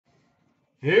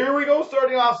Here we go,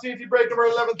 starting off CNC break number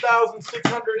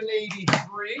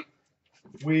 11,683.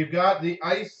 We've got the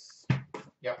ice.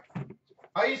 Yep.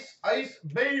 Ice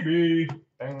baby.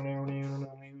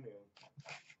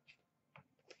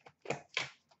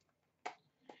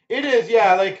 It is,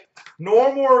 yeah, like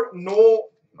I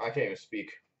can't even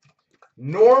speak.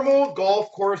 Normal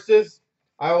golf courses,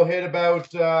 I will hit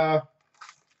about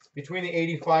between the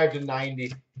 85 to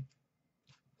 90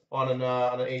 on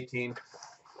an 18.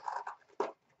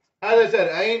 As I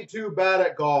said, I ain't too bad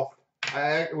at golf,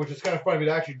 which is kind of funny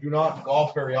because I actually do not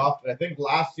golf very often. I think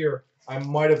last year I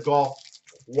might have golfed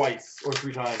twice or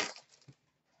 3 times.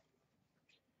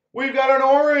 We've got an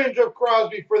orange of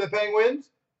Crosby for the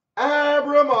Penguins.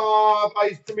 Abramov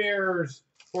Ice Premiers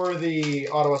for the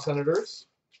Ottawa Senators.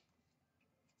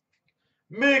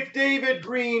 McDavid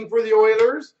Green for the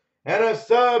Oilers. And a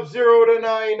sub 0 to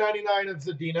 999 of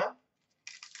Zadina.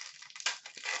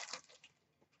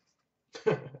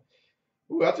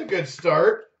 Ooh, that's a good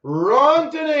start.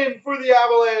 Rantanen for the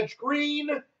Avalanche Green.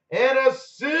 And a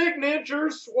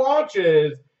signature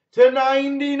swatches to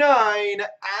 99,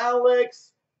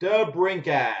 Alex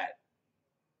DeBrincat.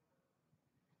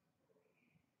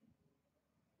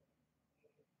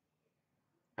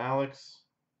 Alex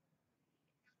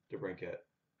DeBrincat.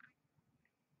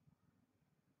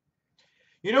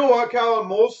 You know what, Cal? In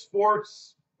most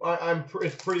sports,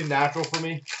 it's pretty natural for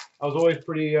me. I was always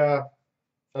pretty, at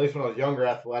least when I was younger,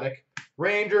 athletic.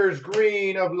 Rangers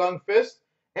Green of Lundqvist.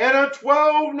 And a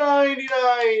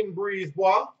 $12.99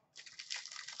 Brisebois.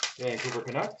 Vancouver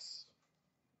Canucks.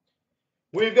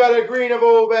 We've got a green of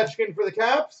Ovechkin for the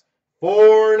Caps.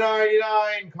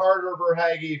 $4.99 Carter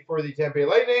Verhaeghe for the Tampa Bay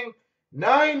Lightning.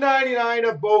 $9.99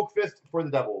 of Boakfist for the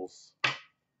Devils.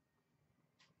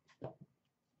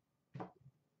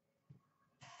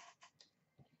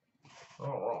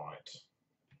 All right.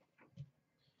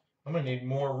 I'm going to need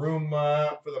more room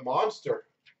for the monster.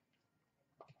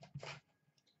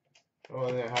 Oh,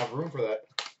 I didn't have room for that.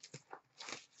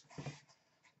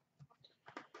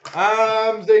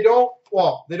 They don't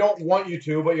want you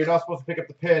to, but you're not supposed to pick up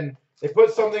the pin. They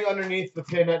put something underneath the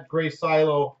pin at Gray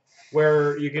Silo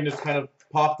where you can just kind of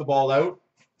pop the ball out.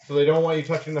 So they don't want you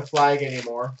touching the flag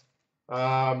anymore.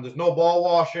 There's no ball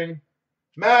washing.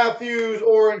 Matthews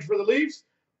orange for the Leafs.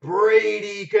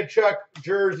 Brady Tkachuk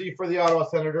jersey for the Ottawa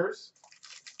Senators.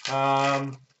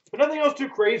 But nothing else too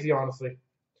crazy, honestly.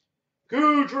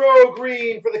 Goudreau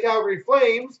green for the Calgary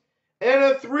Flames. And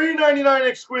a $3.99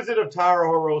 exquisite of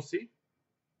Taro Hirose.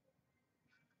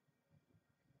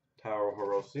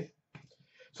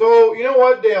 So, you know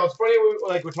what, Dale? It's funny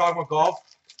we're talking about golf.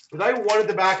 Because I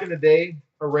wanted back in the day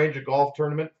arrange a golf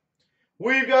tournament.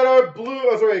 We've got a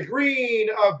green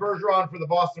of Bergeron for the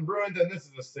Boston Bruins. And this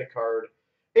is a sick card.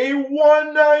 A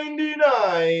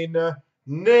 $1.99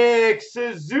 Nick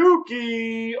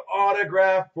Suzuki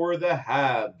autograph for the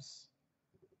Habs.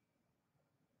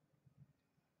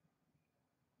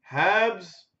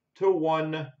 Habs to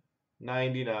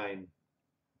 $1.99.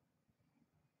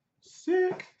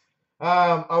 Sick.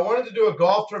 I wanted to do a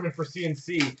golf tournament for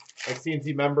CNC, like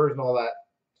CNC members and all that.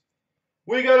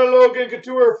 We got a Logan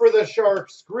Couture for the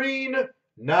Sharks green.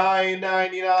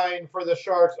 $9.99 for the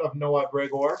Sharks of Noah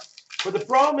Gregor. But the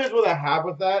problem is what I have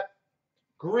with that,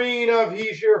 green of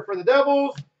Heischer for the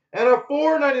Devils, and a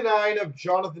 $4.99 of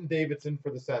Jonathan Davidson for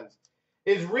the Sens.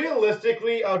 Is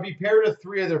realistically, I would be paired to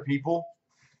 3 other people.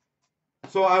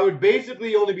 So I would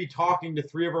basically only be talking to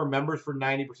 3 of our members for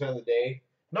 90% of the day.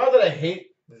 Not that I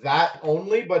hate that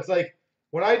only, but it's like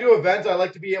when I do events, I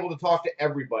like to be able to talk to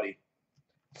everybody.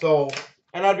 So,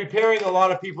 and I'd be pairing a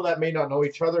lot of people that may not know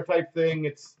each other type thing.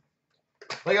 It's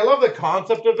like I love the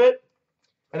concept of it.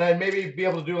 And I'd maybe be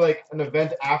able to do like an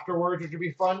event afterwards, which would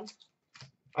be fun.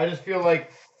 I just feel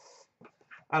like,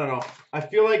 I don't know. I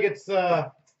feel like it's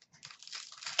not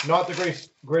the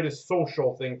greatest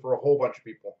social thing for a whole bunch of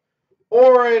people.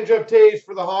 Orange of Taves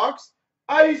for the Hawks.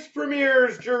 Ice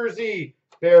Premiers jersey.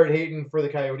 Barrett Hayton for the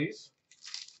Coyotes.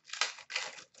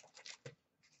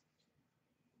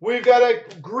 We've got a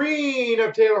green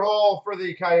of Taylor Hall for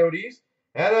the Coyotes.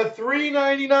 And a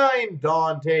 $3.99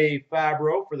 Dante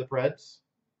Fabro for the Preds.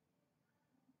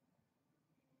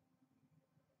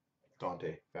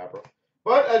 Dante Fabro.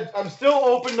 But I'm still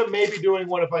open to maybe doing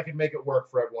one if I can make it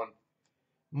work for everyone.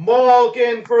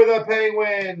 Malkin for the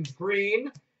Penguins,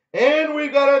 green. And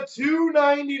we've got a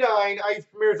 $2.99 Ice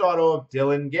Premiers auto of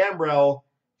Dylan Gambrell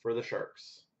for the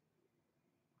Sharks.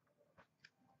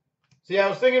 See, I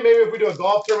was thinking maybe if we do a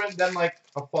golf tournament and then like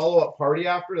a follow-up party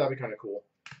after, that'd be kind of cool.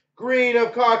 Green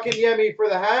of Kotkaniemi for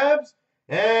the Habs.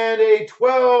 And a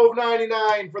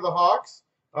 $12.99 for the Hawks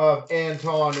of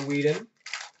Anton Whedon.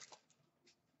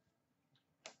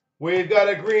 We've got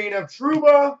a green of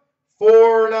Trouba,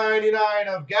 $4.99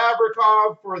 of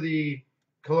Gavrikov for the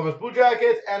Columbus Blue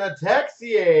Jackets, and a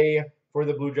Texier for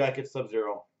the Blue Jackets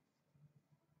Sub-Zero.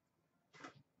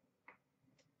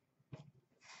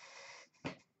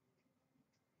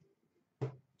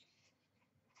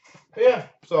 Yeah,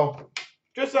 so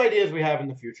just ideas we have in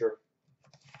the future.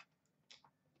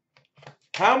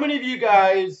 How many of you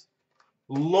guys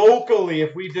locally,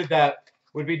 if we did that,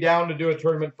 would be down to do a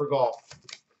tournament for golf?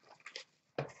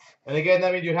 And again,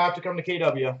 that means you'd have to come to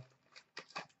KW.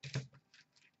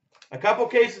 A couple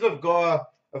cases of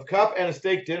cup and a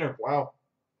steak dinner. Wow.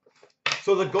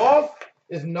 So the golf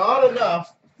is not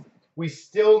enough. We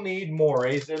still need more,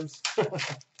 eh, Sims?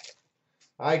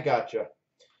 I gotcha.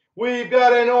 We've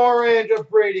got an orange of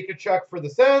Brady Tkachuk for the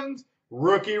Sens.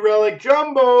 Rookie relic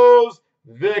jumbos.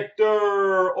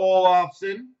 Victor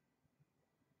Olofsson.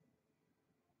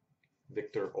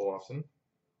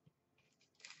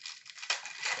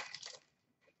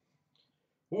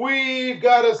 We've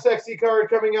got a sexy card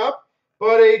coming up,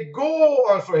 but a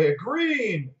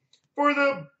green for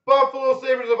the Buffalo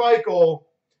Sabres of Eichel,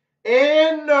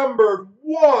 and numbered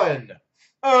 1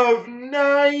 of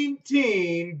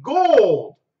 19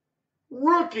 gold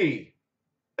rookie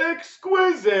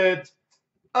exquisite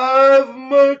of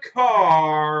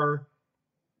Makar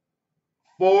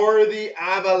for the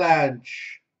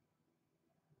Avalanche.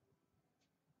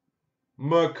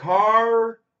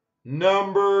 Makar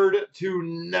numbered to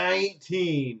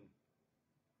 19.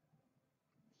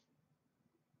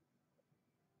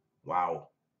 Wow.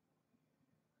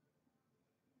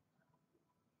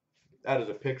 That is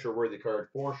a picture-worthy card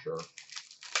for sure.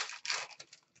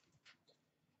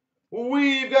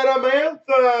 We've got a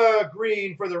Mantha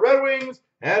green for the Red Wings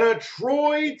and a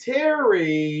Troy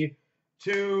Terry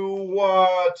to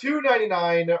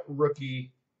 $2.99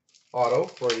 rookie auto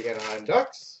for the Anaheim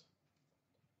Ducks.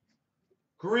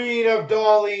 Green of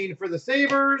Darlene for the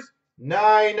Sabres,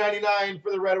 $9.99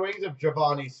 for the Red Wings of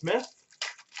Giovanni Smith.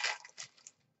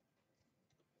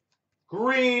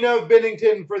 Green of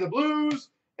Binnington for the Blues,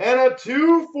 and a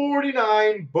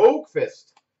 $2.49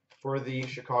 Boakfist for the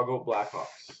Chicago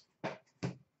Blackhawks.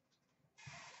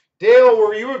 Dale,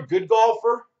 were you a good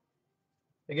golfer?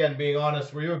 Again, being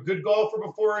honest, were you a good golfer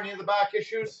before any of the back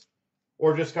issues?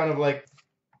 Or just kind of like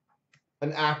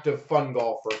an active, fun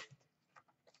golfer?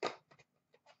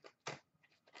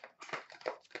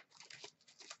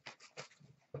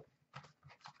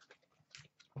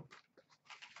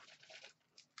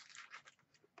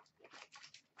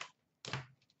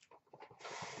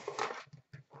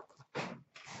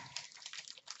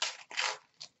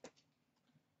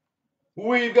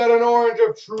 We've got an orange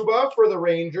of Trouba for the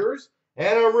Rangers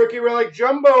and a rookie relic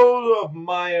jumbo of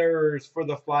Myers for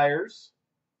the Flyers.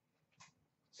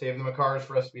 Save the Makars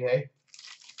for SBA.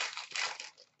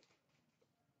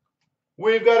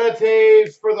 We've got a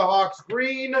Taves for the Hawks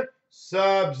green,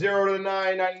 Sub-Zero to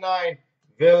 $9.99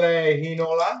 Ville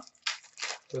Heinola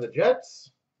for the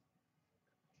Jets.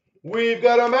 We've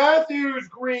got a Matthews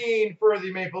green for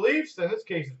the Maple Leafs, and this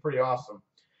case is pretty awesome.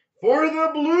 For the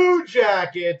Blue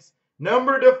Jackets,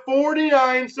 number to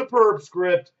 49 superb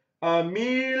script,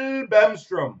 Emil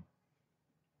Bemstrom.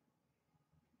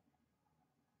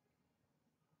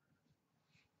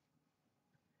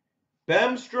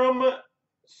 Bemstrom,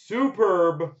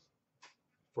 superb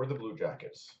for the Blue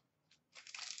Jackets.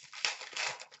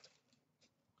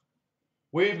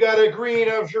 We've got a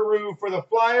green of Giroux for the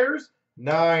Flyers,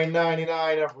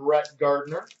 $9.99 of Rhett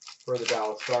Gardner for the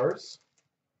Dallas Stars.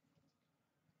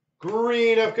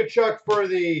 Green of Tkachuk for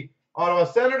the Ottawa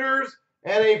Senators,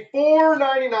 and a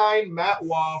 $4.99 Matt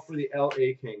Waugh for the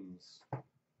LA Kings.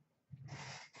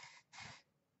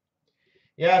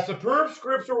 Yeah, superb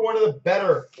scripts are one of the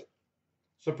better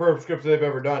superb scripts they've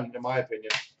ever done, in my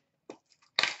opinion.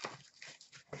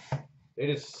 They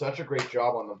did such a great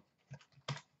job on them.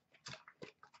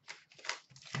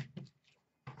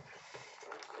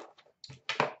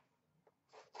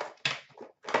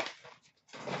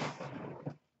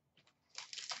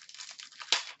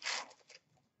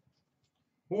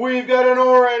 We've got an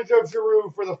orange of Giroux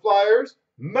for the Flyers.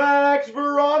 Max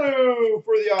Veronneau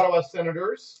for the Ottawa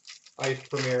Senators. Ice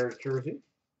Premier jersey.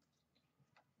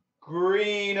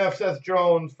 Green of Seth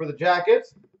Jones for the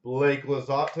Jackets. Blake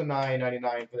Lizotte to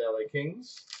 $9.99 for the LA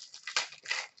Kings.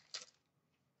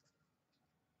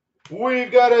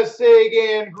 We've got a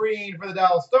Sagan green for the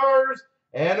Dallas Stars.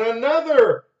 And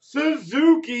another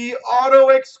Suzuki Auto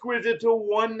Exquisite to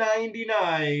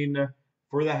 $1.99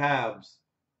 for the Habs.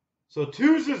 So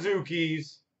 2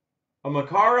 Suzukis, a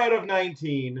Makar out of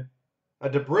 19, a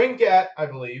DeBrincat, I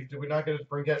believe. Did we not get a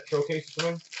DeBrincat showcase to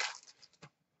him?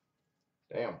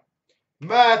 Damn.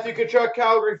 Matthew Tkachuk,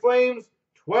 Calgary Flames,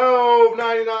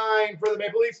 $12.99 for the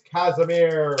Maple Leafs,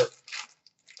 Casimir.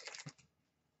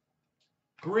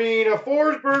 Green of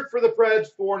Forsberg for the Preds,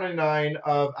 $4.99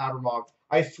 of Abramov.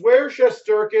 I swear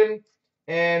Shesterkin,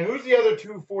 and who's the other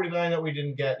 $2.49 that we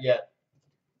didn't get yet?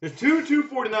 There's two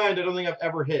 $2.49 I don't think I've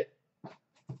ever hit.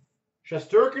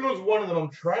 Shesterkin was one of them. I'm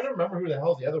trying to remember who the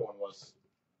hell the other one was.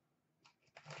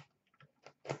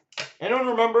 Anyone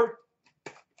remember?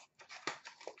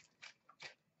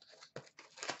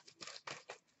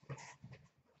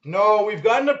 No, we've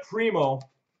gotten a Primo.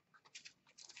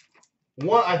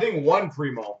 I think one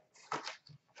Primo.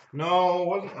 No, it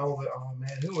wasn't Elvis. Oh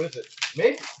man, who is it?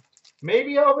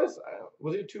 Maybe Elvis.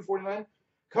 Was it $2.49?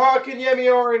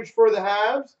 Kotkaniemi orange for the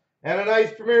Habs, and a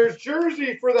nice Premier's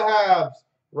jersey for the Habs.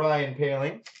 Ryan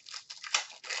Paling.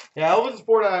 Yeah, Elvis is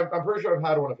 $4.99. I'm pretty sure I've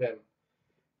had one of him.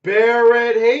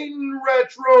 Barrett Hayton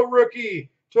retro rookie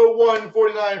to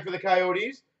 $1.49 for the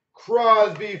Coyotes.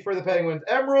 Crosby for the Penguins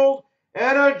Emerald,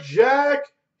 and a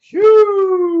Jack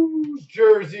Hughes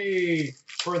jersey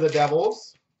for the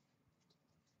Devils.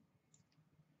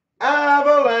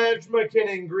 Avalanche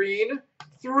McKinnon Green,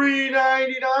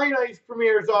 $3.99 Ice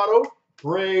Premier's Auto.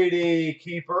 Brady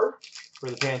Keeper for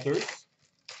the Panthers.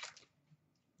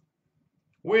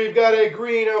 We've got a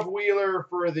green of Wheeler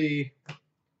for the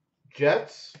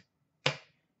Jets.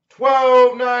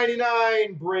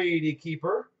 $12.99 Brady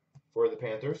Keeper for the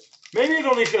Panthers. Maybe it's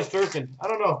only Shesterkin. I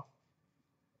don't know.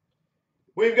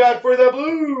 We've got for the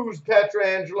Blues,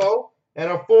 Pietrangelo,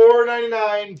 and a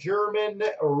 $4.99 German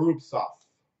Rubtsov.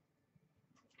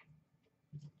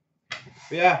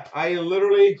 Yeah, I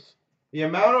literally, the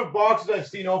amount of boxes I've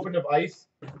seen opened of ice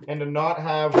and to not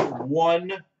have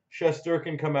one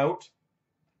Shesterkin come out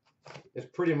is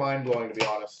pretty mind-blowing, to be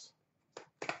honest.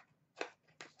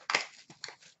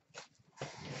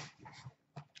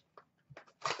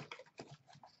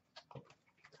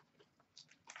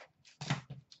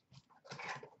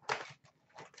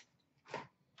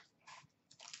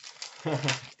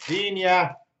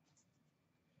 Genia.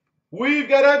 We've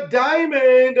got a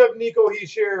diamond of Nico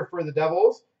Hischier for the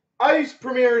Devils. Ice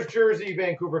Premier's jersey,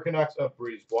 Vancouver Canucks of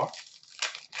Brisebois.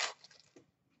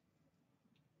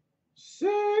 Sick.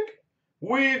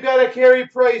 We've got a Carey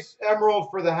Price Emerald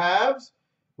for the Habs.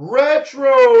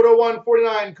 Retro to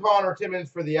 $1.49 Connor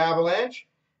Timmins for the Avalanche.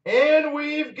 And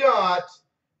we've got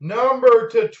number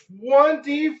to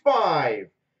 25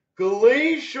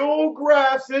 Glacial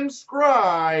Graphs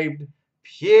inscribed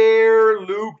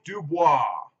Pierre-Luc Dubois.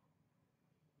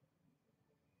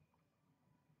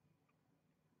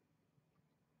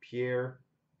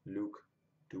 Pierre-Luc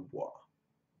Dubois.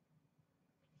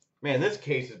 Man, this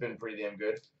case has been pretty damn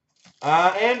good.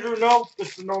 Andrew, no,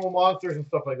 just the normal monsters and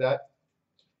stuff like that.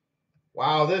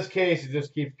 Wow, this case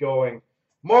just keeps going.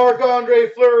 Marc-Andre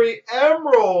Fleury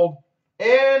Emerald,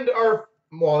 and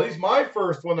well, he's my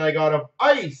first one I got of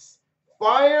Ice.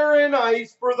 Fire and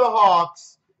Ice for the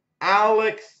Hawks,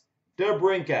 Alex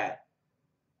DeBrincat.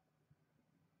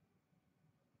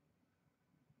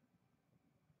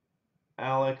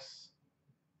 Alex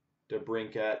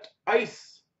DeBrincat.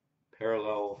 Ice.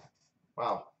 Parallel.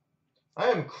 Wow. I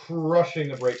am crushing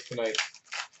the breaks tonight.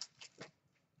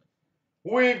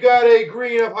 We've got a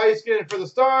green of Heiskanen for the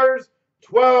Stars.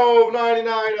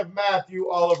 $12.99 of Matthew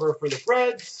Oliver for the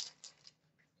Preds.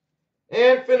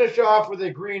 And finish off with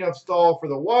a green of Stahl for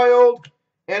the Wild.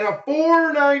 And a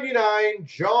 $4.99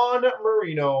 John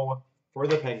Marino for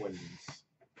the Penguins.